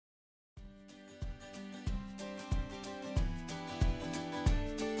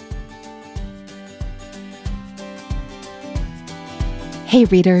Hey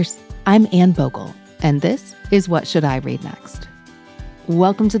readers, I'm Anne Bogle, and this is What Should I Read Next?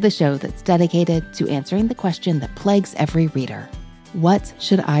 Welcome to the show that's dedicated to answering the question that plagues every reader. What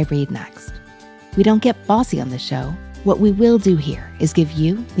should I read next? We don't get bossy on this show. What we will do here is give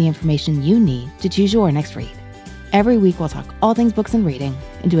you the information you need to choose your next read. Every week we'll talk all things books and reading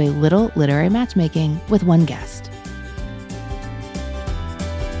and do a little literary matchmaking with one guest.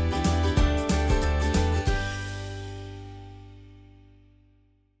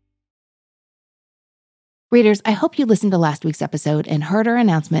 Readers, I hope you listened to last week's episode and heard our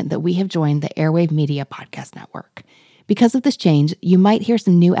announcement that we have joined the Airwave Media Podcast Network. Because of this change, you might hear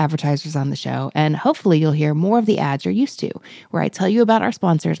some new advertisers on the show, and hopefully you'll hear more of the ads you're used to, where I tell you about our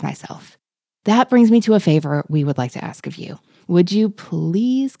sponsors myself. That brings me to a favor we would like to ask of you. Would you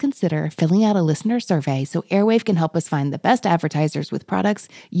please consider filling out a listener survey so Airwave can help us find the best advertisers with products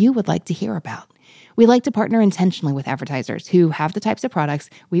you would like to hear about? We like to partner intentionally with advertisers who have the types of products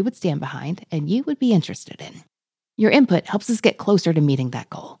we would stand behind and you would be interested in. Your input helps us get closer to meeting that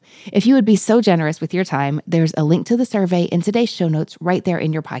goal. If you would be so generous with your time, there's a link to the survey in today's show notes right there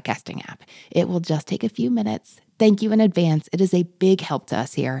in your podcasting app. It will just take a few minutes. Thank you in advance. It is a big help to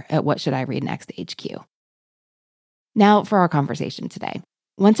us here at What Should I Read Next HQ. Now for our conversation today.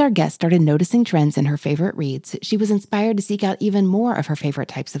 Once our guest started noticing trends in her favorite reads, she was inspired to seek out even more of her favorite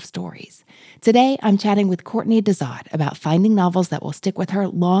types of stories. Today, I'm chatting with Courtney Dezad about finding novels that will stick with her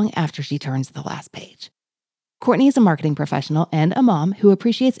long after she turns the last page. Courtney is a marketing professional and a mom who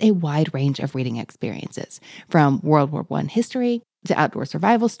appreciates a wide range of reading experiences, from World War I history to outdoor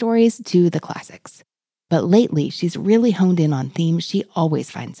survival stories to the classics. But lately, she's really honed in on themes she always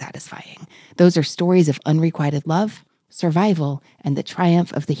finds satisfying. Those are stories of unrequited love, survival, and the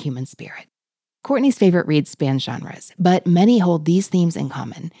triumph of the human spirit. Courtney's favorite reads span genres, but many hold these themes in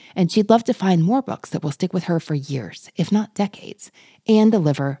common, and she'd love to find more books that will stick with her for years, if not decades, and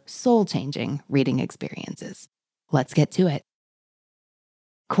deliver soul-changing reading experiences. Let's get to it.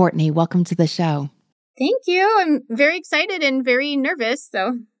 Courtney, welcome to the show. Thank you. I'm very excited and very nervous,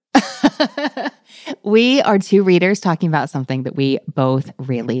 so. We are two readers talking about something that we both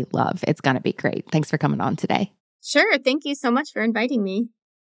really love. It's going to be great. Thanks for coming on today. Sure. Thank you so much for inviting me.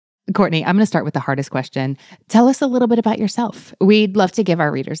 Courtney, I'm going to start with the hardest question. Tell us a little bit about yourself. We'd love to give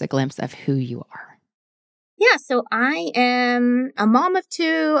our readers a glimpse of who you are. Yeah, so I am a mom of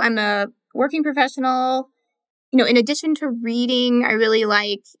two. I'm a working professional. In addition to reading, I really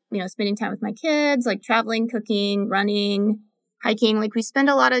like, spending time with my kids, like traveling, cooking, running, hiking. Like we spend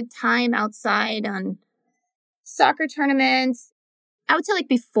a lot of time outside on soccer tournaments. I would say like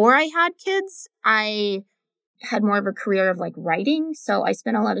before I had kids, I had more of a career of like writing. So I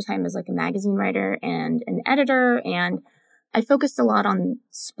spent a lot of time as like a magazine writer and an editor, and I focused a lot on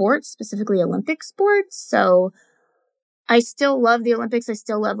sports, specifically Olympic sports. So I still love the Olympics. I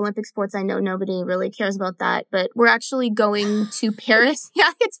still love Olympic sports. I know nobody really cares about that, but we're actually going to Paris.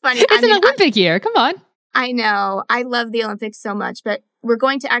 Yeah, it's funny. It's an Olympic year. Come on. I know. I love the Olympics so much, but we're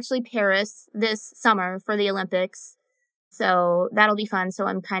going to actually Paris this summer for the Olympics. So that'll be fun. So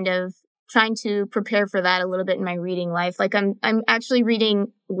I'm kind of trying to prepare for that a little bit in my reading life. Like I'm actually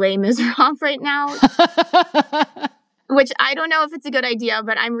reading Les Miserables right now, which I don't know if it's a good idea,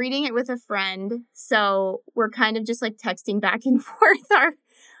 but I'm reading it with a friend. So we're kind of just like texting back and forth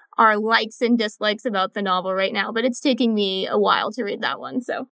our likes and dislikes about the novel right now, but it's taking me a while to read that one.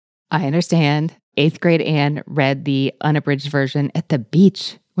 So I understand. 8th grade Anne read the unabridged version at the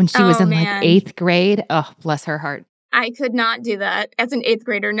beach when she was in like 8th grade. Oh, bless her heart. I could not do that as an 8th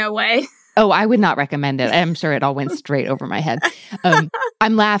grader. No way. Oh, I would not recommend it. I'm sure it all went straight over my head.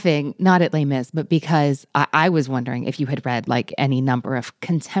 I'm laughing, not at Les Mis, but because I was wondering if you had read like any number of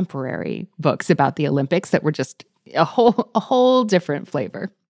contemporary books about the Olympics that were just a whole different flavor.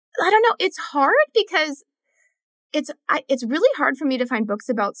 I don't know. It's hard because it's really hard for me to find books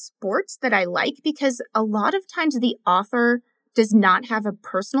about sports that I like, because a lot of times the author does not have a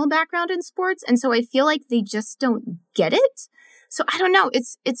personal background in sports. And so I feel like they just don't get it. So I don't know.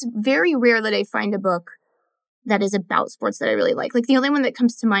 It's very rare that I find a book that is about sports that I really like. Like the only one that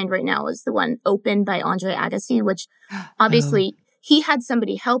comes to mind right now is the one Open by Andre Agassi, which obviously he had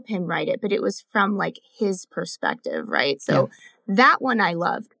somebody help him write it, but it was from like his perspective, right? So that one I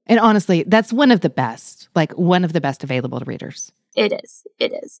loved. And honestly, that's one of the best available to readers. It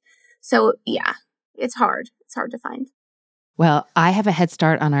is. So yeah, it's hard. It's hard to find. Well, I have a head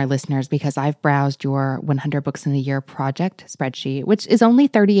start on our listeners because I've browsed your 100 Books in a Year project spreadsheet, which is only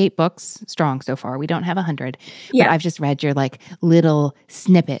 38 books strong so far. We don't have 100. Yeah. But I've just read your like little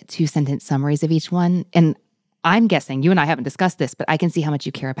snippet, 2-sentence summaries of each one. And I'm guessing, you and I haven't discussed this, but I can see how much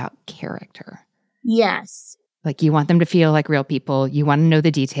you care about character. Yes. Like you want them to feel like real people. You want to know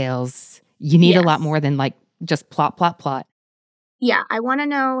the details. You need a lot Yes. more than like just plot, plot, plot. Yeah, I want to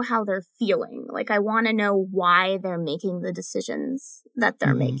know how they're feeling. Like, I want to know why they're making the decisions that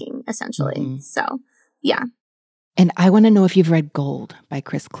they're making, essentially. So, yeah. And I want to know if you've read Gold by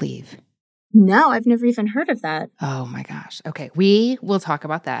Chris Cleave. No, I've never even heard of that. Oh my gosh. Okay. We will talk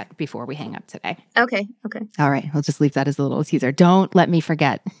about that before we hang up today. Okay. All right. We'll just leave that as a little teaser. Don't let me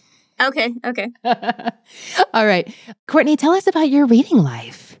forget. Okay. All right. Courtney, tell us about your reading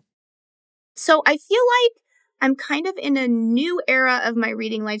life. So I feel like I'm kind of in a new era of my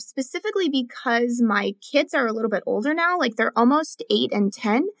reading life, specifically because my kids are a little bit older now. Like they're almost 8 and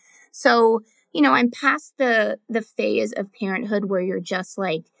 10. So, I'm past the phase of parenthood where you're just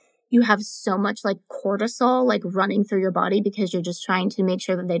like, you have so much like cortisol like running through your body because you're just trying to make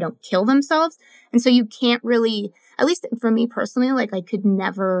sure that they don't kill themselves. And so you can't really, at least for me personally, like I could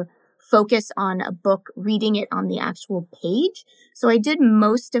never focus on a book, reading it on the actual page. So I did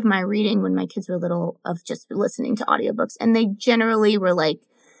most of my reading when my kids were little of just listening to audiobooks. And they generally were like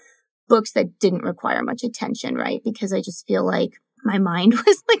books that didn't require much attention, right? Because I just feel like my mind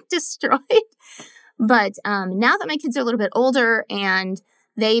was like destroyed. But now that my kids are a little bit older and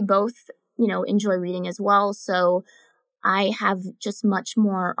they both, enjoy reading as well. So I have just much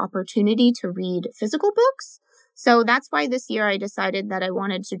more opportunity to read physical books. So that's why this year I decided that I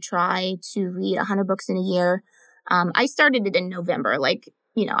wanted to try to read 100 books in a year. I started it in November. Like,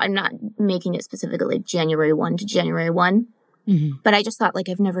 I'm not making it specifically like January 1 to January 1. But I just thought like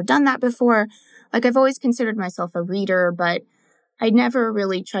I've never done that before. Like I've always considered myself a reader, but I never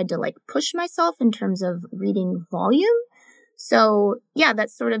really tried to like push myself in terms of reading volume. So yeah,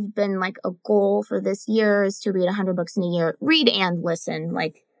 that's sort of been like a goal for this year is to read 100 books in a year, read and listen.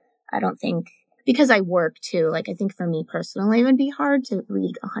 Like I don't think, because I work too, like I think for me personally, it would be hard to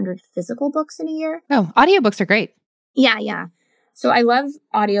read 100 physical books in a year. Oh, audiobooks are great. Yeah. So I love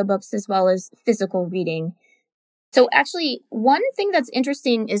audiobooks as well as physical reading. So actually, one thing that's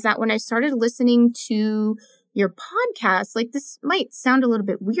interesting is that when I started listening to your podcast, like this might sound a little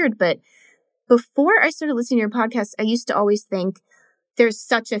bit weird, but before I started listening to your podcast, I used to always think there's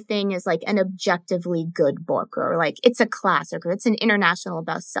such a thing as like an objectively good book, or like it's a classic, or it's an international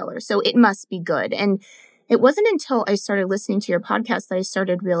bestseller, so it must be good. And it wasn't until I started listening to your podcast that I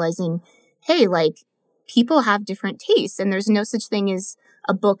started realizing, hey, like people have different tastes and there's no such thing as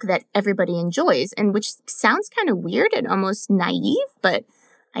a book that everybody enjoys, and which sounds kind of weird and almost naive, but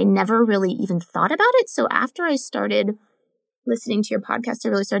I never really even thought about it. So after I started listening to your podcast, I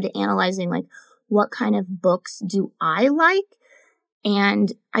really started analyzing like what kind of books do I like?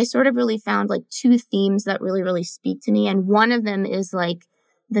 And I sort of really found like two themes that really, really speak to me. And one of them is like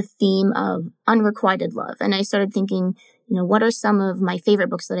the theme of unrequited love. And I started thinking, what are some of my favorite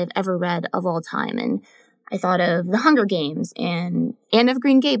books that I've ever read of all time? And I thought of The Hunger Games and Anne of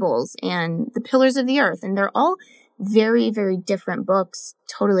Green Gables and The Pillars of the Earth. And they're all very, very different books,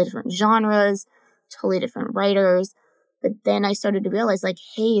 totally different genres, totally different writers. But then I started to realize like,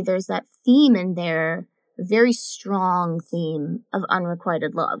 hey, there's that theme in there, a very strong theme of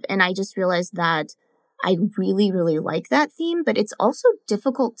unrequited love. And I just realized that I really, really like that theme, but it's also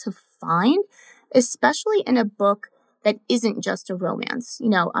difficult to find, especially in a book that isn't just a romance.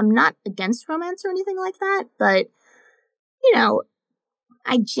 I'm not against romance or anything like that, but,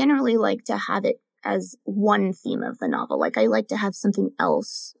 I generally like to have it as one theme of the novel. Like I like to have something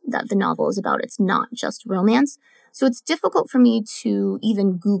else that the novel is about. It's not just romance. So it's difficult for me to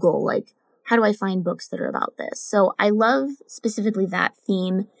even Google, like, how do I find books that are about this? So I love specifically that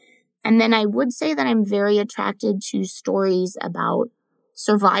theme. And then I would say that I'm very attracted to stories about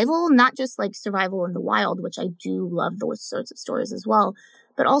survival, not just like survival in the wild, which I do love those sorts of stories as well.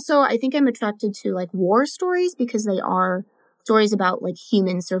 But also I think I'm attracted to like war stories because they are stories about like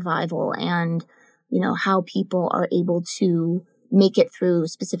human survival and, how people are able to make it through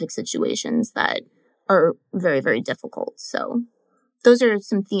specific situations that are very, very difficult. So those are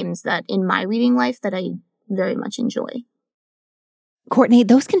some themes that in my reading life that I very much enjoy. Courtney,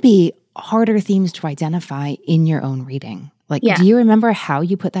 those can be harder themes to identify in your own reading. Like, Yeah. Do you remember how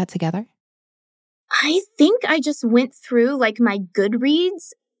you put that together? I think I just went through like my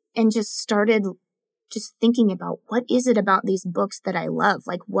Goodreads and just started just thinking about what is it about these books that I love?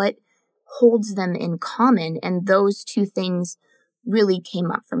 Like what holds them in common? And those two things really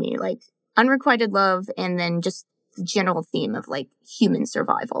came up for me, like unrequited love and then just the general theme of like human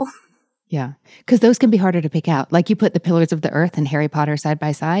survival. Yeah, because those can be harder to pick out. Like you put The Pillars of the Earth and Harry Potter side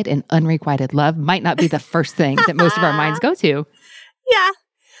by side, and unrequited love might not be the first thing that most of our minds go to. Yeah.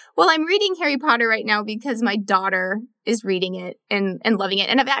 Well, I'm reading Harry Potter right now because my daughter is reading it and loving it.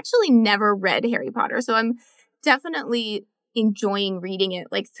 And I've actually never read Harry Potter. So I'm definitely enjoying reading it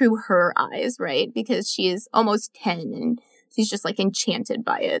like through her eyes, right? Because she is almost 10 and she's just like enchanted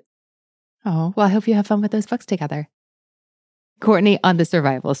by it. Oh, well, I hope you have fun with those books together. Courtney, on the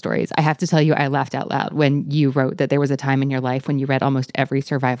survival stories, I have to tell you, I laughed out loud when you wrote that there was a time in your life when you read almost every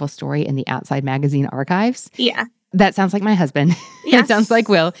survival story in the Outside Magazine archives. Yeah. That sounds like my husband. Yeah. It sounds like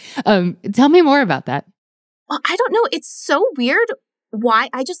Will. Tell me more about that. Well, I don't know. It's so weird why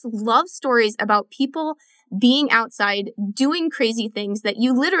I just love stories about people being outside doing crazy things that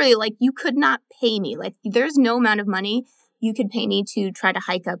you literally, like, you could not pay me. Like, there's no amount of money you could pay me to try to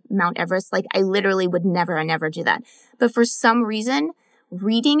hike up Mount Everest. Like, I literally would never do that. But for some reason,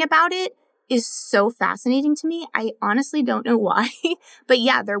 reading about it is so fascinating to me. I honestly don't know why. But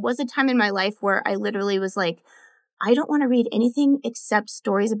yeah, there was a time in my life where I literally was like, I don't want to read anything except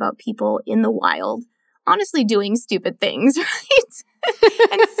stories about people in the wild, honestly doing stupid things,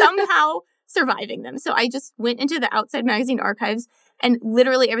 right? And somehow surviving them. So I just went into the Outside Magazine archives and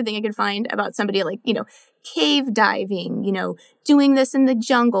literally everything I could find about somebody like, cave diving, doing this in the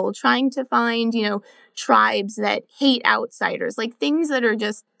jungle, trying to find, tribes that hate outsiders, like things that are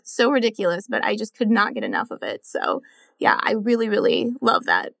just so ridiculous, but I just could not get enough of it. So yeah, I really, really love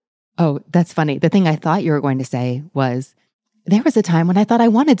that. Oh, that's funny. The thing I thought you were going to say was, there was a time when I thought I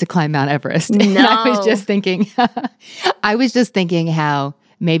wanted to climb Mount Everest. No. And I was just thinking how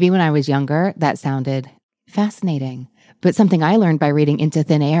maybe when I was younger, that sounded fascinating. But something I learned by reading Into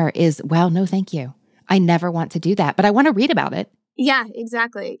Thin Air is, wow, no, thank you. I never want to do that, but I want to read about it. Yeah,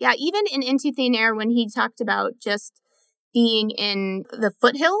 exactly. Yeah, even in Into Thin Air, when he talked about just being in the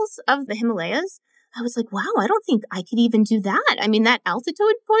foothills of the Himalayas, I was like, wow, I don't think I could even do that. I mean, that altitude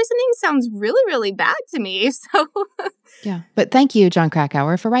poisoning sounds really, really bad to me. So yeah. But thank you, Jon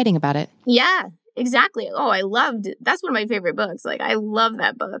Krakauer, for writing about it. Yeah, exactly. Oh, that's one of my favorite books. Like, I love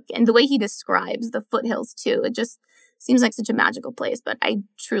that book. And the way he describes the foothills too, it just seems like such a magical place, but I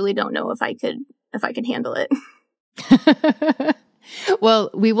truly don't know if I could handle it.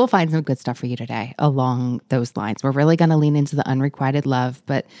 Well, we will find some good stuff for you today along those lines. We're really going to lean into the unrequited love,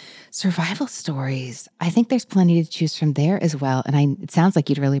 but survival stories, I think there's plenty to choose from there as well. And it sounds like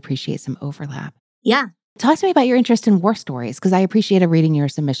you'd really appreciate some overlap. Yeah. Talk to me about your interest in war stories, because I appreciated reading your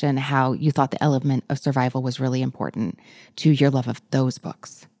submission, how you thought the element of survival was really important to your love of those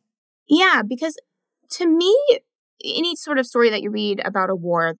books. Yeah, because to me, any sort of story that you read about a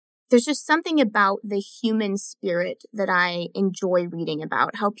war, there's just something about the human spirit that I enjoy reading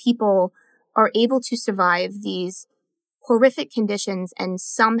about, how people are able to survive these horrific conditions and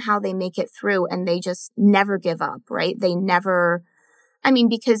somehow they make it through and they just never give up, right? They never,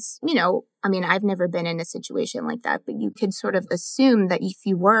 because, I've never been in a situation like that, but you could sort of assume that if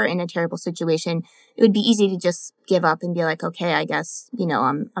you were in a terrible situation, it would be easy to just give up and be like, okay, I guess,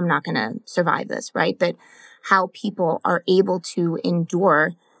 I'm not going to survive this, right? But how people are able to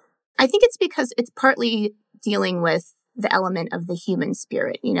endure, I think it's because it's partly dealing with the element of the human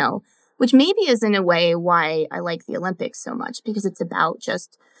spirit, which maybe is in a way why I like the Olympics so much, because it's about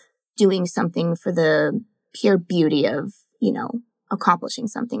just doing something for the pure beauty of, accomplishing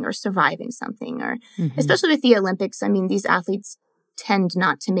something or surviving something, or especially with the Olympics. These athletes tend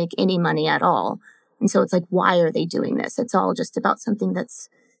not to make any money at all. And so it's like, why are they doing this? It's all just about something that's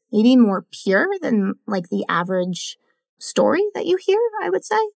maybe more pure than like the average story that you hear, I would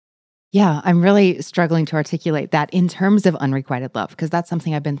say. Yeah, I'm really struggling to articulate that in terms of unrequited love, because that's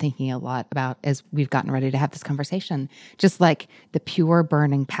something I've been thinking a lot about as we've gotten ready to have this conversation. Just like the pure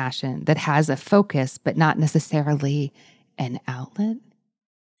burning passion that has a focus, but not necessarily an outlet.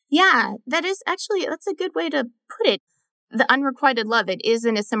 Yeah, that's a good way to put it. The unrequited love, it is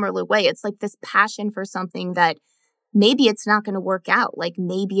in a similar way. It's like this passion for something that maybe it's not going to work out. Like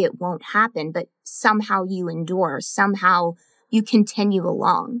maybe it won't happen, but somehow you endure, somehow you continue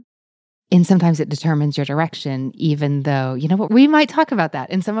along. And sometimes it determines your direction, even though, we might talk about that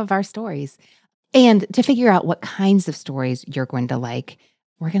in some of our stories. And to figure out what kinds of stories you're going to like,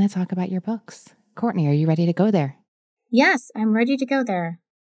 we're going to talk about your books. Courtney, are you ready to go there? Yes, I'm ready to go there.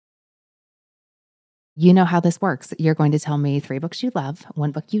 You know how this works. You're going to tell me 3 books you love,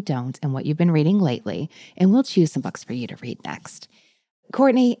 1 book you don't, and what you've been reading lately, and we'll choose some books for you to read next.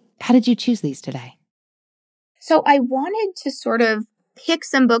 Courtney, how did you choose these today? So I wanted to sort of pick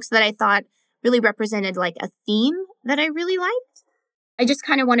some books that I thought really represented like a theme that I really liked. I just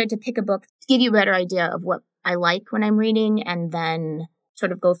kind of wanted to pick a book to give you a better idea of what I like when I'm reading and then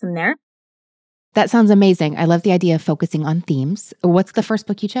sort of go from there. That sounds amazing. I love the idea of focusing on themes. What's the first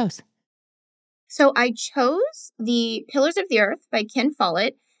book you chose? So I chose The Pillars of the Earth by Ken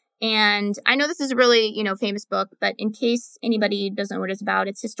Follett. And I know this is a really, famous book, but in case anybody doesn't know what it's about,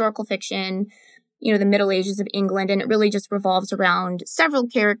 it's historical fiction. the Middle Ages of England. And it really just revolves around several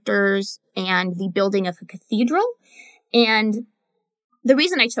characters and the building of a cathedral. And the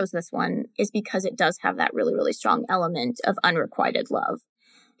reason I chose this one is because it does have that really, really strong element of unrequited love.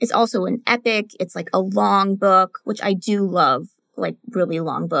 It's also an epic. It's like a long book, which I do love, like really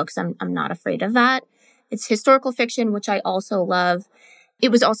long books. I'm not afraid of that. It's historical fiction, which I also love. It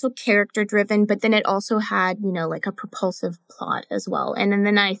was also character driven, but then it also had, like a propulsive plot as well. And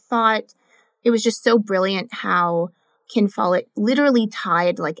then I thought it was just so brilliant how Ken Follett literally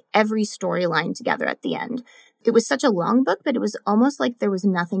tied like every storyline together at the end. It was such a long book, but it was almost like there was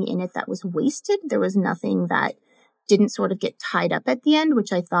nothing in it that was wasted. There was nothing that didn't sort of get tied up at the end,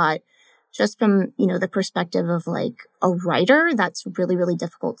 which I thought just from, the perspective of like a writer, that's really, really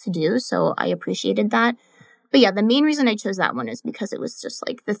difficult to do. So I appreciated that. But yeah, the main reason I chose that one is because it was just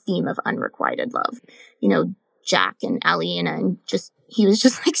like the theme of unrequited love. Jack and Ellie, and he was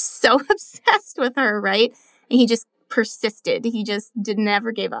just like so obsessed with her, right? And he just persisted. He just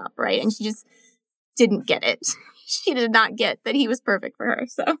never gave up, right? And she just didn't get it. She did not get that he was perfect for her.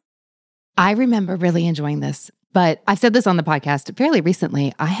 So I remember really enjoying this, but I've said this on the podcast fairly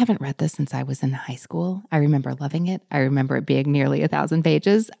recently. I haven't read this since I was in high school. I remember loving it. I remember it being nearly 1,000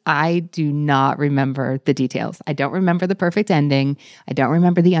 pages. I do not remember the details. I don't remember the perfect ending. I don't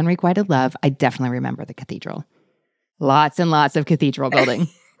remember the unrequited love. I definitely remember the cathedral. Lots and lots of cathedral building.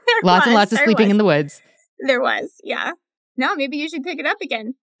 Lots and lots of sleeping in the woods. There was, yeah. No, maybe you should pick it up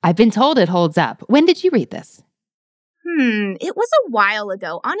again. I've been told it holds up. When did you read this? It was a while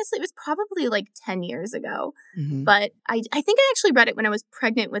ago. Honestly, it was probably like 10 years ago. Mm-hmm. But I think I actually read it when I was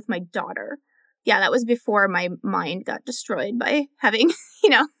pregnant with my daughter. Yeah, that was before my mind got destroyed by having,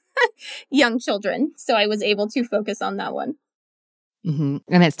 young children. So I was able to focus on that one. Mm-hmm.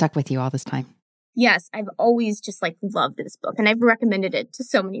 And it stuck with you all this time. Yes, I've always just like loved this book. And I've recommended it to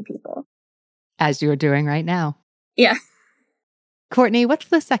so many people. As you're doing right now. Yeah. Courtney, what's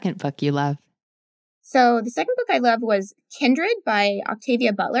the second book you love? So the second book I love was Kindred by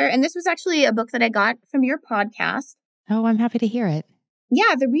Octavia Butler. And this was actually a book that I got from your podcast. Oh, I'm happy to hear it.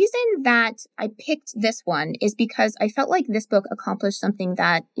 Yeah, the reason that I picked this one is because I felt like this book accomplished something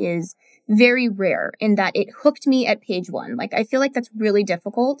that is very rare in that it hooked me at page one. Like, I feel like that's really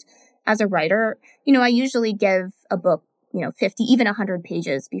difficult as a writer. I usually give a book, 50, even 100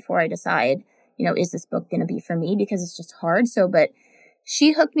 pages before I decide, is this book going to be for me? Because it's just hard. But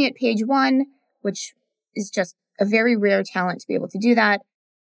she hooked me at page one, which is just a very rare talent to be able to do that.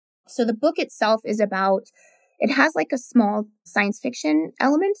 So the book itself is it has like a small science fiction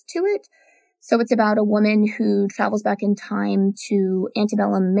element to it. So it's about a woman who travels back in time to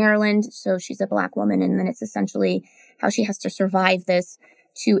antebellum Maryland. So she's a Black woman. And then it's essentially how she has to survive this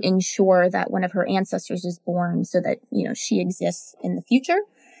to ensure that one of her ancestors is born so that, she exists in the future.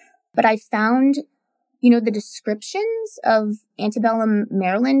 But I found, the descriptions of antebellum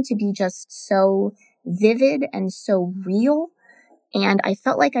Maryland to be just so vivid and so real. And I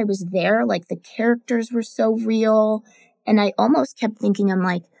felt like I was there, like the characters were so real. And I almost kept thinking, I'm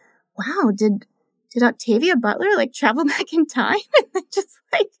like, wow, did Octavia Butler like travel back in time and just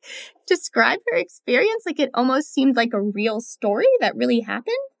like describe her experience? Like it almost seemed like a real story that really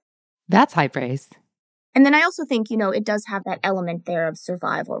happened. That's high praise. And then I also think, it does have that element there of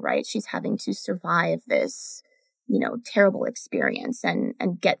survival, right? She's having to survive this, terrible experience and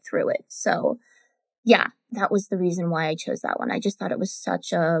get through it. So yeah, that was the reason why I chose that one. I just thought it was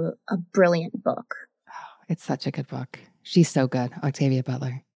such a brilliant book. Oh, it's such a good book. She's so good, Octavia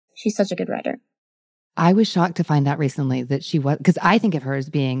Butler. She's such a good writer. I was shocked to find out recently that she was, because I think of her as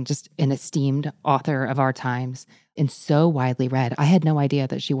being just an esteemed author of our times and so widely read. I had no idea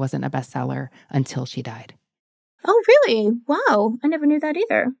that she wasn't a bestseller until she died. Oh, really? Wow. I never knew that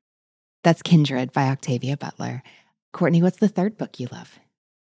either. That's Kindred by Octavia Butler. Courtney, what's the third book you love?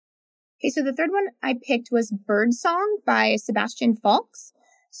 Okay, so the third one I picked was Birdsong by Sebastian Faulks.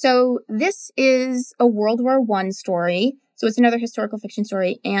 So this is a World War I story. So it's another historical fiction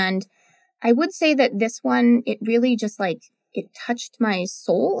story. And I would say that this one, it really just it touched my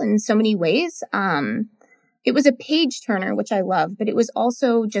soul in so many ways. It was a page turner, which I love, but it was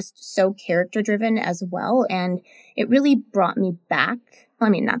also just so character driven as well. And it really brought me back. I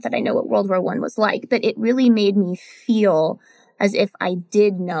mean, not that I know what World War I was like, but it really made me feel as if I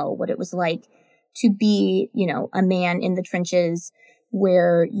did know what it was like to be, a man in the trenches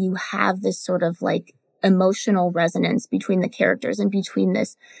where you have this sort of emotional resonance between the characters and between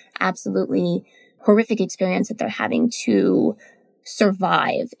this absolutely horrific experience that they're having to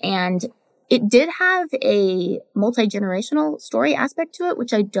survive. And it did have a multi-generational story aspect to it,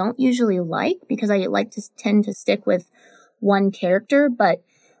 which I don't usually like because I like to tend to stick with one character. But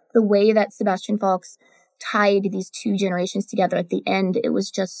the way that Sebastian Faulks tied these two generations together at the end, it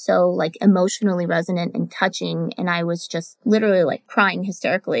was just so like emotionally resonant and touching. And I was just literally like crying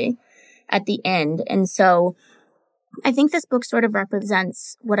hysterically at the end. And so I think this book sort of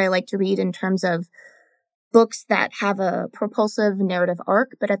represents what I like to read in terms of books that have a propulsive narrative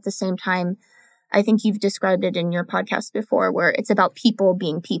arc, but at the same time, I think you've described it in your podcast before, where it's about people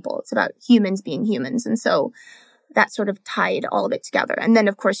being people. It's about humans being humans. And so that sort of tied all of it together. And then,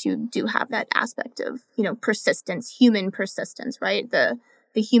 of course, you do have that aspect of, persistence, human persistence, right? The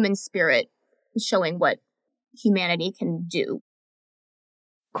human spirit showing what humanity can do.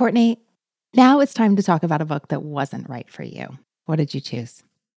 Courtney, now it's time to talk about a book that wasn't right for you. What did you choose?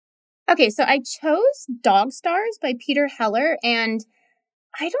 Okay, so I chose Dog Stars by Peter Heller, and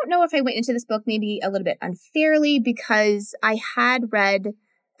I don't know if I went into this book maybe a little bit unfairly because I had read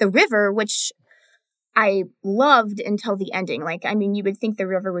The River, which I loved until the ending. You would think The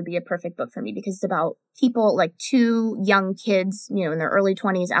River would be a perfect book for me because it's about people, like two young kids, in their early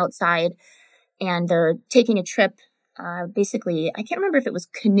 20s outside, and they're taking a trip. Basically, I can't remember if it was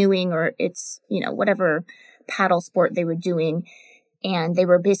canoeing or it's, whatever paddle sport they were doing. And they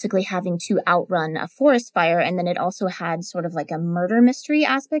were basically having to outrun a forest fire. And then it also had sort of like a murder mystery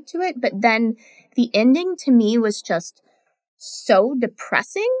aspect to it. But then the ending to me was just so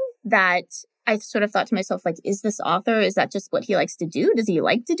depressing that I sort of thought to myself, like, is this author, is that just what he likes to do? Does he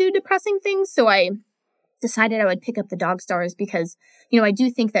like to do depressing things? So I decided I would pick up The Dog Stars because, I do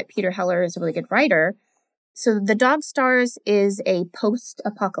think that Peter Heller is a really good writer. So The Dog Stars is a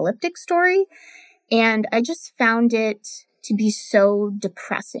post-apocalyptic story. And I just found it to be so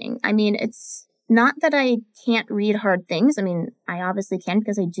depressing. It's not that I can't read hard things. I obviously can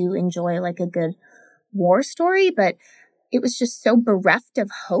because I do enjoy like a good war story, but it was just so bereft of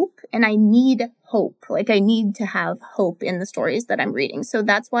hope. And I need hope. I need to have hope in the stories that I'm reading. So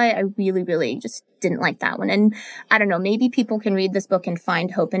that's why I really, really just didn't like that one. And I don't know, maybe people can read this book and find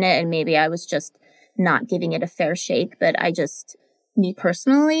hope in it. And maybe I was just not giving it a fair shake, but me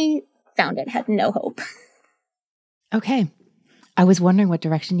personally, found it had no hope. Okay. I was wondering what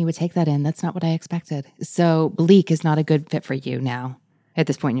direction you would take that in. That's not what I expected. So bleak is not a good fit for you now at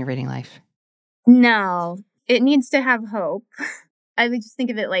this point in your reading life. No, it needs to have hope. I would just think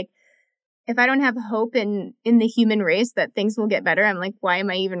of it like, if I don't have hope in the human race that things will get better, I'm like, why am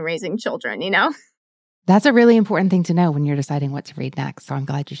I even raising children, That's a really important thing to know when you're deciding what to read next. So I'm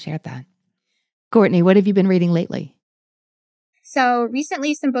glad you shared that. Courtney, what have you been reading lately? So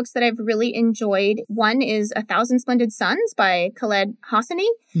recently, some books that I've really enjoyed. One is A Thousand Splendid Suns by Khaled Hosseini.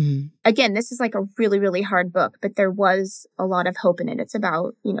 Mm-hmm. Again, this is like a really, really hard book, but there was a lot of hope in it. It's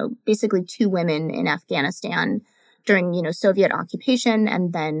about, basically two women in Afghanistan during, Soviet occupation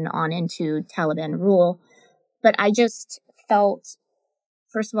and then on into Taliban rule. But I just felt,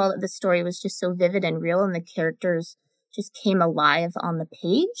 first of all, that the story was just so vivid and real and the characters just came alive on the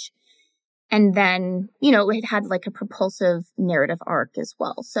page. And then, it had like a propulsive narrative arc as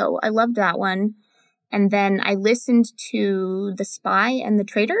well. So I loved that one. And then I listened to The Spy and the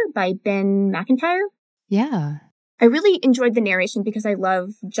Traitor by Ben McIntyre. Yeah. I really enjoyed the narration because I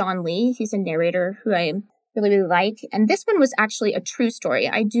love John Lee. He's a narrator who I really, really like. And this one was actually a true story.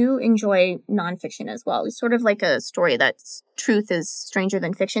 I do enjoy nonfiction as well. It's sort of like a story that's truth is stranger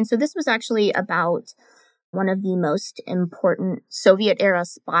than fiction. So this was actually about one of the most important Soviet-era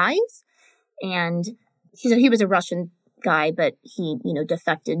spies. And he was a Russian guy, but he,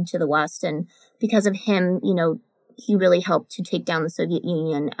 defected to the West. And because of him, he really helped to take down the Soviet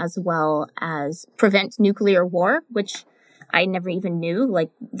Union as well as prevent nuclear war, which I never even knew,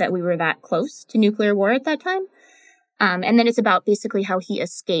 that we were that close to nuclear war at that time. And then it's about basically how he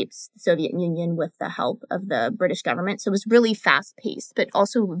escapes the Soviet Union with the help of the British government. So it was really fast paced, but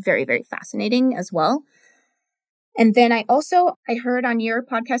also very, very fascinating as well. And then I heard on your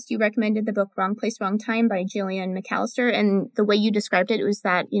podcast, you recommended the book Wrong Place, Wrong Time by Gillian McAllister. And the way you described it was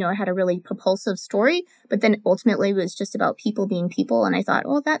that, it had a really propulsive story, but then ultimately it was just about people being people. And I thought,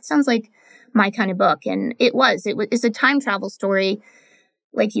 oh, that sounds like my kind of book. And it's a time travel story,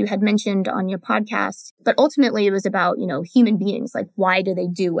 like you had mentioned on your podcast. But ultimately it was about, human beings. Like, why do they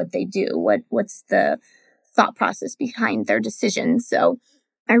do what they do? What's the thought process behind their decisions? So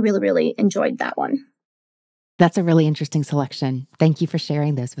I really, really enjoyed that one. That's a really interesting selection. Thank you for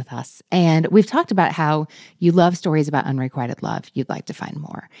sharing those with us. And we've talked about how you love stories about unrequited love. You'd like to find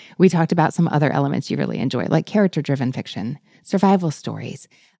more. We talked about some other elements you really enjoy, like character-driven fiction, survival stories.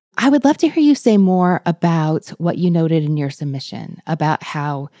 I would love to hear you say more about what you noted in your submission, about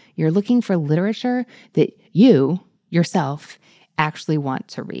how you're looking for literature that you, yourself, actually want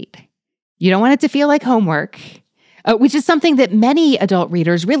to read. You don't want it to feel like homework, which is something that many adult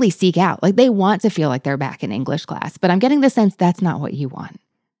readers really seek out. Like they want to feel like they're back in English class, but I'm getting the sense that's not what you want.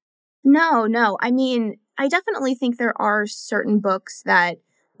 No. I mean, I definitely think there are certain books that,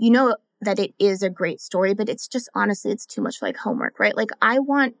 you know, that it is a great story, but it's just, honestly, it's too much like homework, right? Like I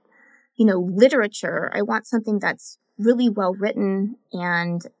want, literature. I want something that's really well written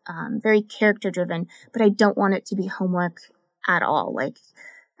and very character driven, but I don't want it to be homework at all. Like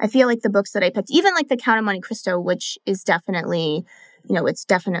I feel like the books that I picked, even like The Count of Monte Cristo, which is definitely, it's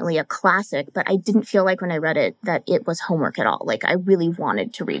definitely a classic, but I didn't feel like when I read it that it was homework at all. Like I really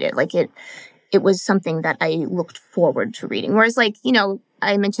wanted to read it. Like it was something that I looked forward to reading. Whereas like,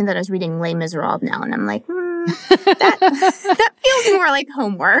 I mentioned that I was reading Les Miserables now, and I'm like, that feels more like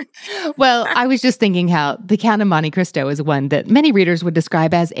homework. Well, I was just thinking how The Count of Monte Cristo is one that many readers would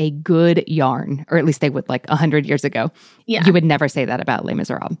describe as a good yarn, or at least they would like 100 years ago. Yeah. You would never say that about Les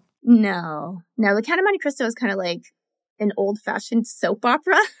Miserables. No. The Count of Monte Cristo is kind of like an old-fashioned soap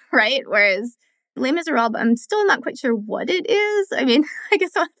opera, right? Whereas Les Miserables, I'm still not quite sure what it is. I mean, I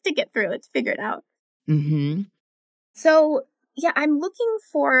guess I'll have to get through it to figure it out. Mm-hmm. So, yeah, I'm looking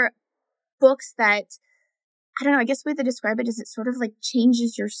for books that, I don't know, I guess the way to describe it is it sort of like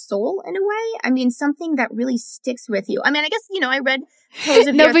changes your soul in a way. I mean, something that really sticks with you. I mean, I guess, I read Pillars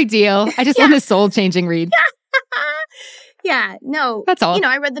of the Earth. No big deal. I just want a soul-changing read. Yeah, no. That's all.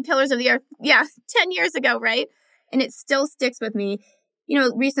 I read The Pillars of the Earth, 10 years ago, right? And it still sticks with me.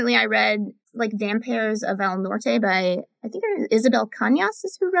 Recently I read like Vampires of El Norte by, I think Isabel Cañas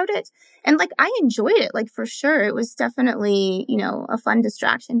is who wrote it. And like, I enjoyed it, like for sure. It was definitely, a fun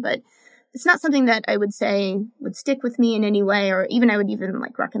distraction, but it's not something that I would say would stick with me in any way, or even I would even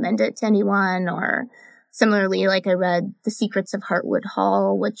like recommend it to anyone. Or similarly, like I read The Secrets of Heartwood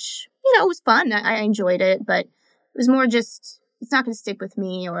Hall, which, was fun. I enjoyed it, but it was more just, it's not going to stick with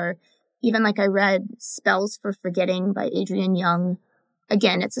me. Or even like I read Spells for Forgetting by Adrienne Young.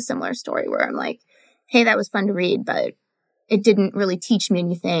 Again, it's a similar story where I'm like, hey, that was fun to read, but it didn't really teach me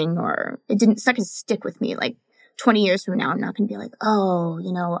anything, or it's not going to stick with me. Like 20 years from now, I'm not going to be like, oh,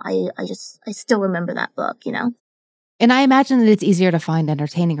 I still remember that book, And I imagine that it's easier to find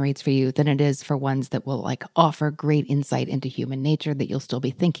entertaining reads for you than it is for ones that will like offer great insight into human nature that you'll still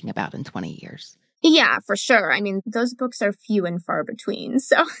be thinking about in 20 years. Yeah, for sure. I mean, those books are few and far between.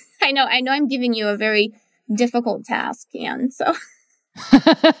 So I know I'm giving you a very difficult task, Anne. So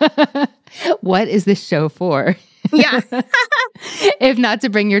what is this show for? Yeah. If not to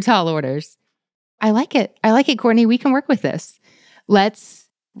bring your tall orders. I like it, Courtney. We can work with this. Let's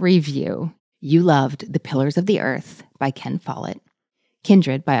review. You loved The Pillars of the Earth by Ken Follett,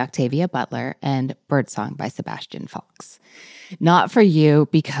 Kindred by Octavia Butler, and Birdsong by Sebastian Faulks. Not for you,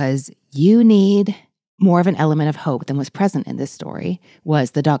 because you need more of an element of hope than was present in this story,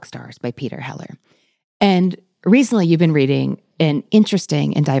 was The Dog Stars by Peter Heller. And recently you've been reading an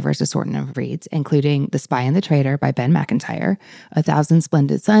interesting and diverse assortment of reads, including The Spy and the Traitor by Ben McIntyre, A Thousand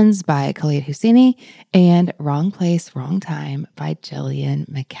Splendid Suns by Khaled Hosseini, and Wrong Place, Wrong Time by Gillian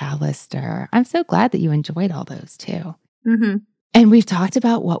McAllister. I'm so glad that you enjoyed all those too. Mm-hmm. And we've talked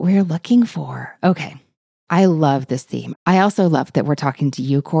about what we're looking for. Okay. I love this theme. I also love that we're talking to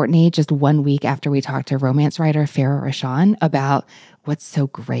you, Courtney, just 1 week after we talked to romance writer Farah Rashan about what's so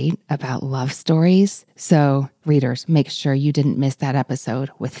great about love stories. So readers, make sure you didn't miss that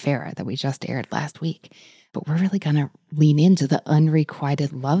episode with Farah that we just aired last week. But we're really going to lean into the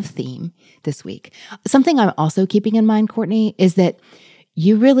unrequited love theme this week. Something I'm also keeping in mind, Courtney, is that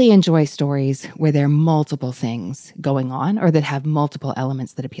you really enjoy stories where there are multiple things going on or that have multiple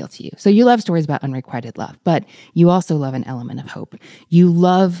elements that appeal to you. So you love stories about unrequited love, but you also love an element of hope. You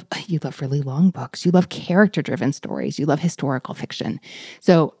love really long books. You love character-driven stories. You love historical fiction.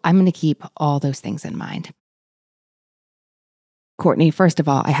 So I'm going to keep all those things in mind. Courtney, first of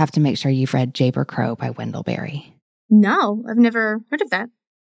all, I have to make sure you've read Jayber Crow by Wendell Berry. No, I've never heard of that.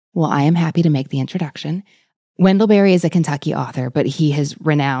 Well, I am happy to make the introduction. Wendell Berry is a Kentucky author, but he is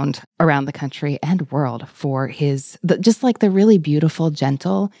renowned around the country and world for his, just like the really beautiful,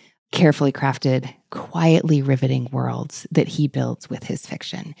 gentle, carefully crafted, quietly riveting worlds that he builds with his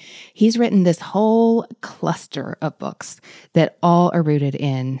fiction. He's written this whole cluster of books that all are rooted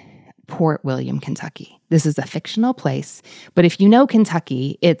in Port William, Kentucky. This is a fictional place, but if you know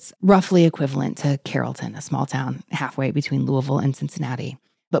Kentucky, it's roughly equivalent to Carrollton, a small town halfway between Louisville and Cincinnati.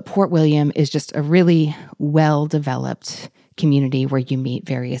 But Port William is just a really well-developed community where you meet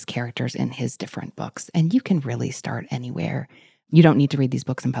various characters in his different books. And you can really start anywhere. You don't need to read these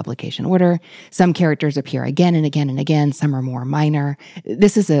books in publication order. Some characters appear again and again and again. Some are more minor.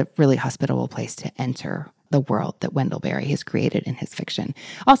 This is a really hospitable place to enter the world that Wendell Berry has created in his fiction.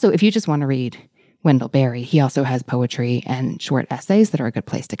 Also, if you just want to read Wendell Berry. He also has poetry and short essays that are a good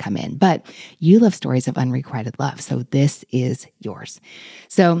place to come in. But you love stories of unrequited love, so this is yours.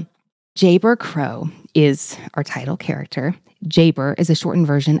 So Jayber Crow is our title character. Jayber is a shortened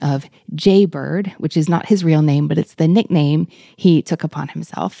version of Jaybird, which is not his real name, but it's the nickname he took upon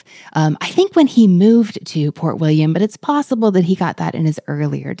himself. I think when he moved to Port William, but it's possible that he got that in his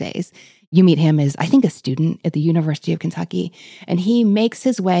earlier days. You meet him as, I think, a student at the University of Kentucky, and he makes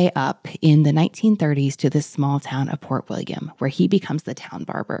his way up in the 1930s to this small town of Port William, where he becomes the town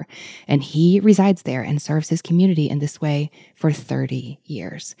barber. And he resides there and serves his community in this way for 30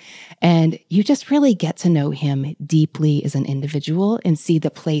 years. And you just really get to know him deeply as an individual and see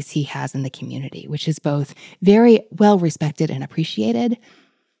the place he has in the community, which is both very well respected and appreciated.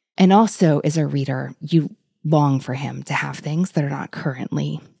 And also, as a reader, you long for him to have things that are not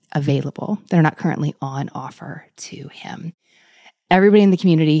currently available, that are not currently on offer to him. Everybody in the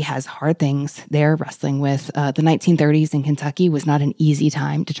community has hard things they're wrestling with. The 1930s in Kentucky was not an easy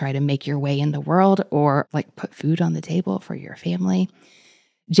time to try to make your way in the world or put food on the table for your family.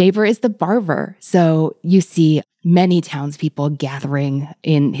 Jayber is the barber, so you see many townspeople gathering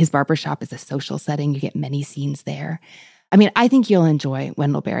in his barbershop as a social setting. You get many scenes there. I mean, I think you'll enjoy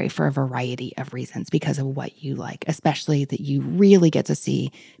Wendell Berry for a variety of reasons because of what you like, especially that you really get to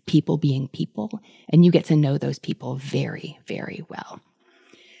see people being people and you get to know those people very, very well.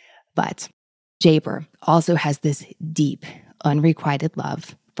 But Jayber also has this deep, unrequited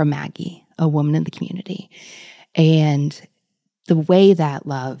love for Maggie, a woman in the community. And the way that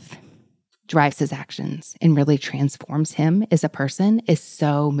love drives his actions and really transforms him as a person is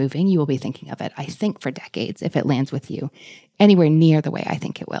so moving. You will be thinking of it, I think, for decades if it lands with you anywhere near the way I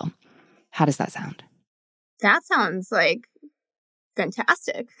think it will. How does that sound? That sounds like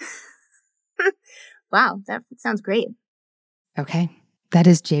fantastic. Wow, that sounds great. Okay. That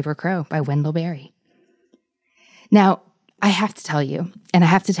is Jayber Crow by Wendell Berry. Now, I have to tell you, and I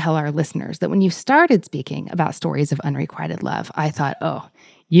have to tell our listeners, that when you started speaking about stories of unrequited love, I thought, oh,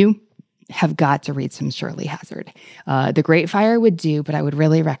 you have got to read some Shirley Hazard. The Great Fire would do, but I would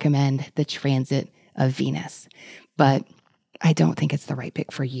really recommend The Transit of Venus. But I don't think it's the right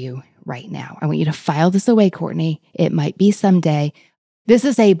pick for you right now. I want you to file this away, Courtney. It might be someday. This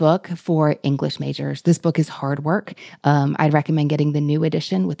is a book for English majors. This book is hard work. I'd recommend getting the new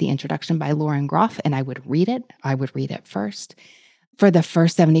edition with the introduction by Lauren Groff, and I would read it. I would read it first. For the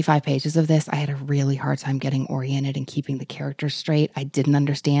first 75 pages of this, I had a really hard time getting oriented and keeping the characters straight. I didn't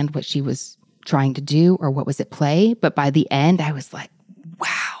understand what she was trying to do or what was at play. But by the end, I was like,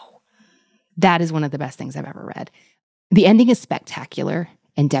 wow, that is one of the best things I've ever read. The ending is spectacular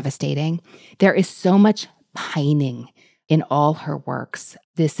and devastating. There is so much pining in all her works.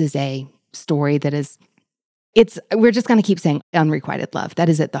 This is a story that we're just going to keep saying unrequited love. That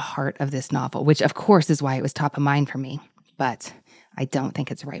is at the heart of this novel, which of course is why it was top of mind for me. But I don't think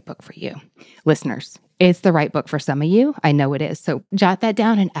it's the right book for you. Listeners, it's the right book for some of you. I know it is. So jot that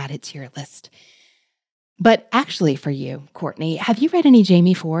down and add it to your list. But actually for you, Courtney, have you read any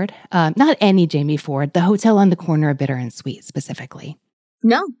Jamie Ford? Not any Jamie Ford, The Hotel on the Corner of Bitter and Sweet specifically.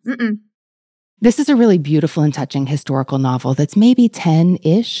 No. Mm-mm. This is a really beautiful and touching historical novel that's maybe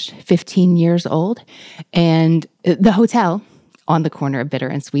 10-ish, 15 years old. And the hotel on the corner of Bitter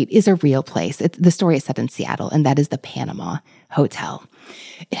and Sweet is a real place. The story is set in Seattle, and that is the Panama Hotel.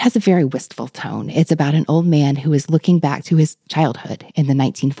 It has a very wistful tone. It's about an old man who is looking back to his childhood in the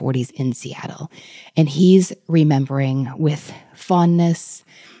 1940s in Seattle. And he's remembering with fondness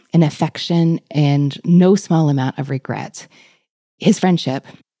and affection and no small amount of regret his friendship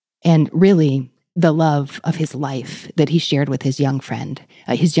and really the love of his life that he shared with his young friend,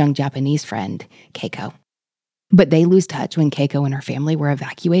 his young Japanese friend, Keiko. But they lose touch when Keiko and her family were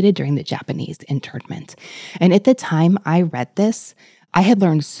evacuated during the Japanese internment. And at the time I read this, I had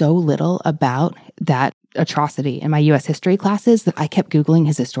learned so little about that atrocity in my U.S. history classes that I kept Googling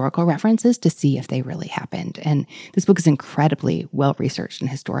his historical references to see if they really happened. And this book is incredibly well-researched and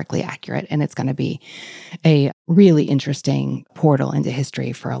historically accurate, and it's going to be a really interesting portal into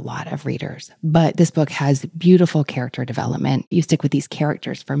history for a lot of readers. But this book has beautiful character development. You stick with these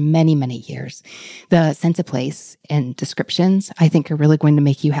characters for many, many years. The sense of place and descriptions, I think, are really going to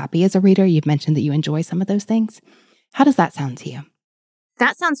make you happy as a reader. You've mentioned that you enjoy some of those things. How does that sound to you?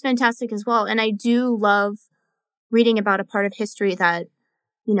 That sounds fantastic as well. And I do love reading about a part of history that,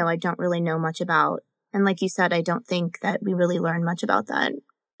 I don't really know much about. And like you said, I don't think that we really learn much about that.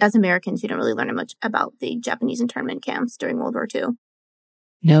 As Americans, we don't really learn much about the Japanese internment camps during World War II.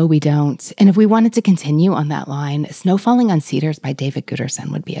 No, we don't. And if we wanted to continue on that line, Snow Falling on Cedars by David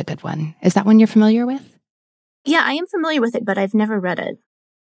Guterson would be a good one. Is that one you're familiar with? Yeah, I am familiar with it, but I've never read it.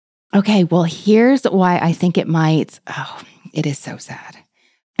 Okay, well, here's why I think it might. Oh, it is so sad.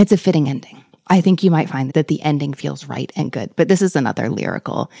 It's a fitting ending. I think you might find that the ending feels right and good, but this is another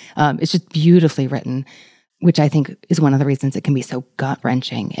lyrical. It's just beautifully written, which I think is one of the reasons it can be so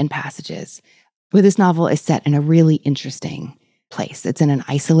gut-wrenching in passages. But this novel is set in a really interesting place. It's in an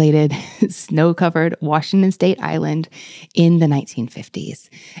isolated, snow-covered Washington State island in the 1950s.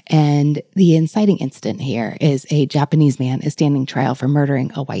 And the inciting incident here is a Japanese man is standing trial for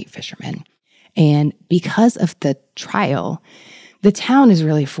murdering a white fisherman. And because of the trial, the town is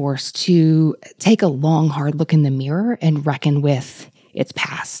really forced to take a long, hard look in the mirror and reckon with its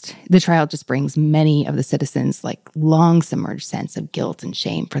past. The trial just brings many of the citizens' long submerged sense of guilt and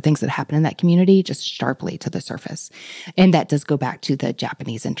shame for things that happen in that community just sharply to the surface. And that does go back to the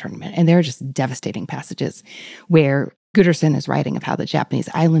Japanese internment. And there are just devastating passages where Gooderson is writing of how the Japanese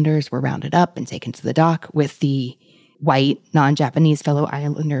islanders were rounded up and taken to the dock with the white, non-Japanese fellow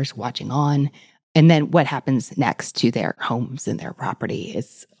islanders watching on. And then what happens next to their homes and their property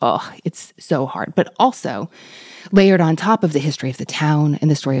is, it's so hard. But also, layered on top of the history of the town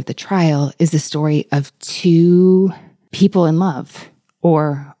and the story of the trial is the story of two people in love,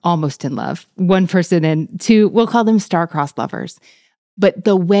 or almost in love. One person and two, we'll call them star-crossed lovers. But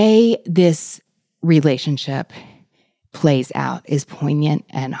the way this relationship plays out is poignant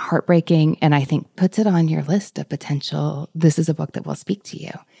and heartbreaking, and I think puts it on your list of potential, this is a book that will speak to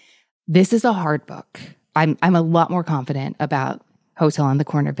you. This is a hard book. I'm a lot more confident about Hotel on the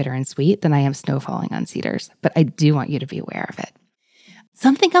Corner, Bitter and Sweet than I am Snow Falling on Cedars, but I do want you to be aware of it.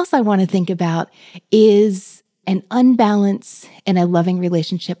 Something else I want to think about is an unbalance in a loving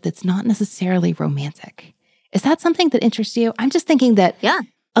relationship that's not necessarily romantic. Is that something that interests you? I'm just thinking that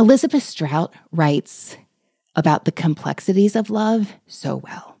Elizabeth Strout writes about the complexities of love so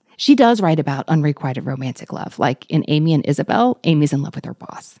well. She does write about unrequited romantic love. Like in Amy and Isabel, Amy's in love with her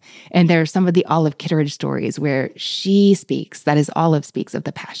boss. And there are some of the Olive Kitteridge stories where Olive speaks of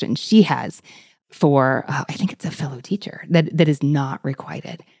the passion she has for, I think it's a fellow teacher, that is not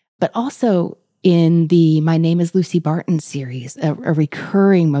requited. But also in the My Name is Lucy Barton series, a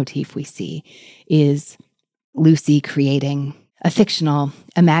recurring motif we see is Lucy creating a fictional,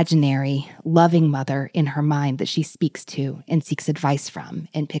 imaginary, loving mother in her mind that she speaks to and seeks advice from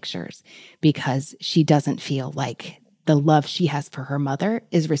in pictures because she doesn't feel like the love she has for her mother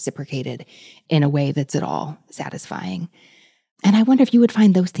is reciprocated in a way that's at all satisfying. And I wonder if you would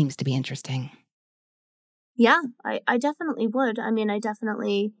find those themes to be interesting. Yeah, I definitely would. I mean, I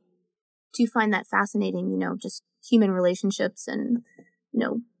definitely do find that fascinating, just human relationships and,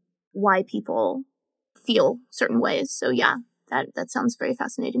 why people feel certain ways. So yeah. That sounds very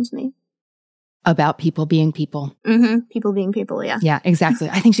fascinating to me. About people being people. Mm-hmm. People being people, yeah. Yeah, exactly.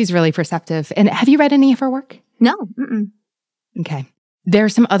 I think she's really perceptive. And have you read any of her work? No. Mm-mm. Okay. There are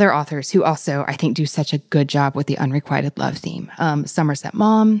some other authors who also, I think, do such a good job with the unrequited love theme. Somerset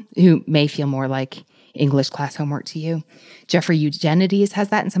Maugham, who may feel more like English class homework to you. Jeffrey Eugenides has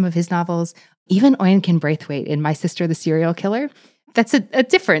that in some of his novels. Even Oinkin Braithwaite in My Sister the Serial Killer. That's a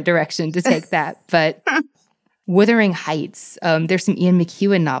different direction to take that, but... Wuthering Heights. There's some Ian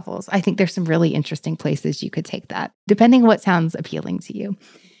McEwan novels. I think there's some really interesting places you could take that, depending on what sounds appealing to you.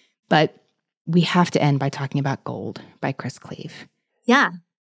 But we have to end by talking about Gold by Chris Cleave. Yeah.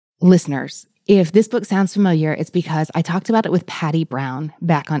 Listeners, if this book sounds familiar, it's because I talked about it with Patty Brown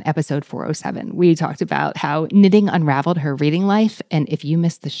back on episode 407. We talked about how knitting unraveled her reading life. And if you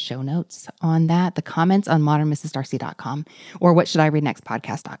missed the show notes on that, the comments on modernmrsdarcy.com or what should I read next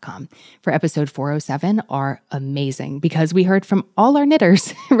podcast.com for episode 407 are amazing because we heard from all our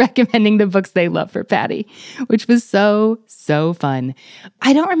knitters recommending the books they love for Patty, which was so fun.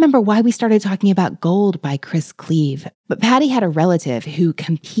 I don't remember why we started talking about Gold by Chris Cleave, but Patty had a relative who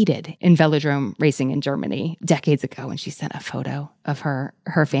competed in velodrome racing in Germany decades ago, and she sent a photo of her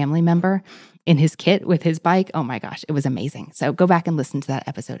family member in his kit with his bike. Oh my gosh, it was amazing. So go back and listen to that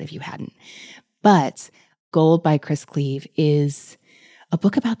episode if you hadn't. But Gold by Chris Cleave is a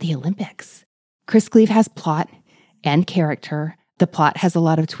book about the Olympics. Chris Cleave has plot and character. The plot has a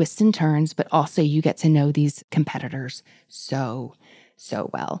lot of twists and turns, but also you get to know these competitors so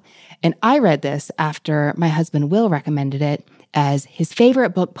well. And I read this after my husband Will recommended it as his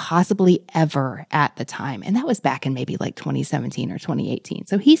favorite book possibly ever at the time. And that was back in maybe 2017 or 2018.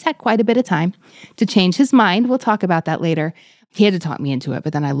 So he's had quite a bit of time to change his mind. We'll talk about that later. He had to talk me into it,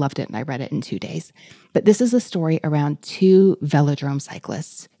 but then I loved it and I read it in 2 days. But this is a story around two velodrome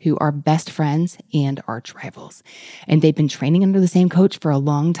cyclists who are best friends and arch rivals. And they've been training under the same coach for a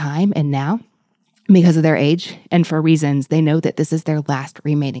long time. And now because of their age and for reasons. They know that this is their last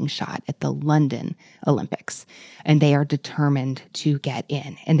remaining shot at the London Olympics, and they are determined to get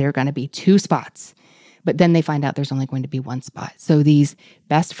in. And there are going to be 2 spots. But then they find out there's only going to be 1 spot. So these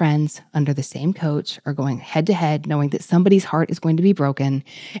best friends under the same coach are going head to head, knowing that somebody's heart is going to be broken.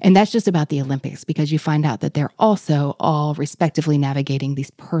 And that's just about the Olympics, because you find out that they're also all respectively navigating these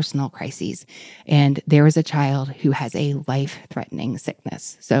personal crises. And there is a child who has a life-threatening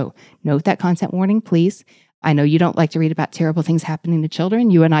sickness. So note that content warning, please. I know you don't like to read about terrible things happening to children.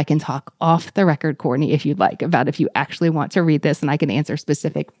 You and I can talk off the record, Courtney, if you'd like, about if you actually want to read this, and I can answer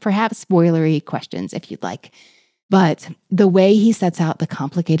specific, perhaps spoilery questions if you'd like. But the way he sets out the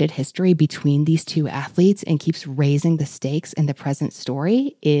complicated history between these 2 athletes and keeps raising the stakes in the present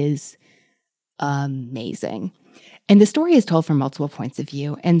story is amazing. And the story is told from multiple points of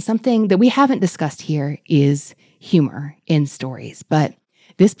view. And something that we haven't discussed here is humor in stories. But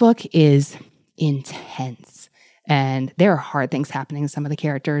this book is intense. And there are hard things happening to some of the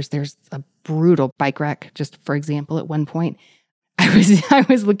characters. There's a brutal bike wreck, just for example, at one point. I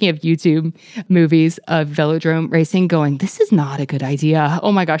was looking at YouTube movies of velodrome racing going, this is not a good idea.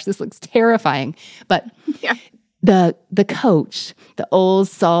 Oh my gosh, this looks terrifying. But yeah. The coach, the old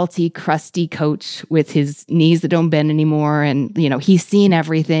salty, crusty coach with his knees that don't bend anymore. And, he's seen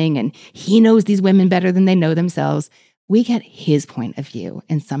everything and he knows these women better than they know themselves. We get his point of view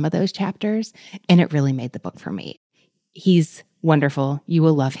in some of those chapters, and it really made the book for me. He's wonderful. You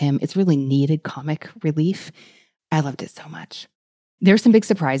will love him. It's really needed comic relief. I loved it so much. There's some big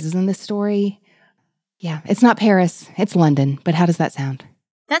surprises in this story. Yeah, it's not Paris, it's London, but how does that sound?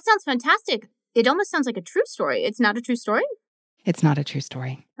 That sounds fantastic. It almost sounds like a true story. It's not a true story? It's not a true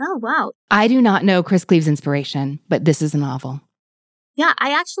story. Oh, wow. I do not know Chris Cleave's inspiration, but this is a novel. Yeah,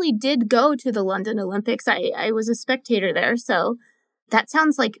 I actually did go to the London Olympics. I was a spectator there, so that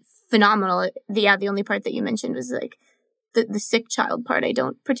sounds like phenomenal. The only part that you mentioned was like the sick child part. I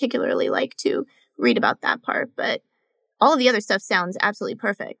don't particularly like to read about that part, but all of the other stuff sounds absolutely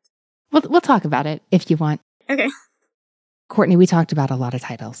perfect. We'll talk about it if you want. Okay. Courtney, we talked about a lot of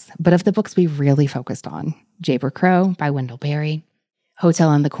titles, but of the books we really focused on, Jayber Crow by Wendell Berry, Hotel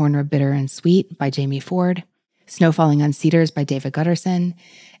on the Corner of Bitter and Sweet by Jamie Ford, Snow Falling on Cedars by David Gutterson,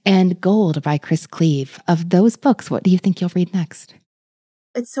 and Gold by Chris Cleave. Of those books, what do you think you'll read next?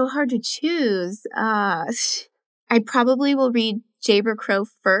 It's so hard to choose. I probably will read Jayber Crow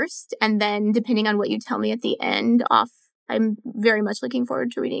first, and then depending on what you tell me at the end, I'm very much looking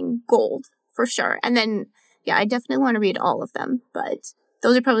forward to reading Gold for sure. And then, yeah, I definitely want to read all of them, but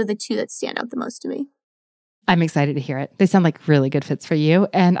those are probably the 2 that stand out the most to me. I'm excited to hear it. They sound like really good fits for you,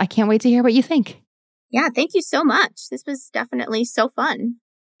 and I can't wait to hear what you think. Yeah, thank you so much. This was definitely so fun.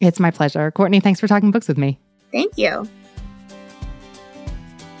 It's my pleasure. Courtney, thanks for talking books with me. Thank you.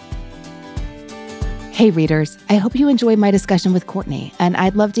 Hey readers, I hope you enjoyed my discussion with Courtney, and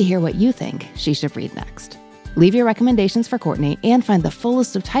I'd love to hear what you think she should read next. Leave your recommendations for Courtney and find the full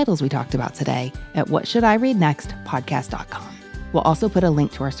list of titles we talked about today at whatshouldireadnextpodcast.com. We'll also put a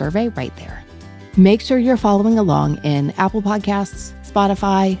link to our survey right there. Make sure you're following along in Apple Podcasts,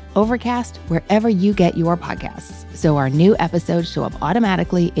 Spotify, Overcast, wherever you get your podcasts, so our new episodes show up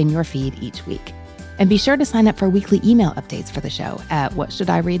automatically in your feed each week. And be sure to sign up for weekly email updates for the show at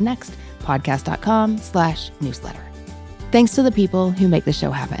whatshouldireadnextpodcast.com/newsletter. Thanks to the people who make the show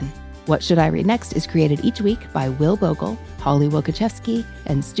happen. What Should I Read Next is created each week by Will Bogle, Holly Wilkochevsky,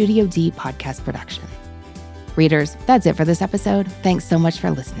 and Studio D Podcast Production. Readers, that's it for this episode. Thanks so much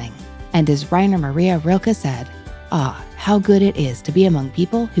for listening. And as Rainer Maria Rilke said, how good it is to be among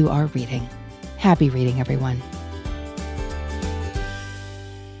people who are reading. Happy reading, everyone.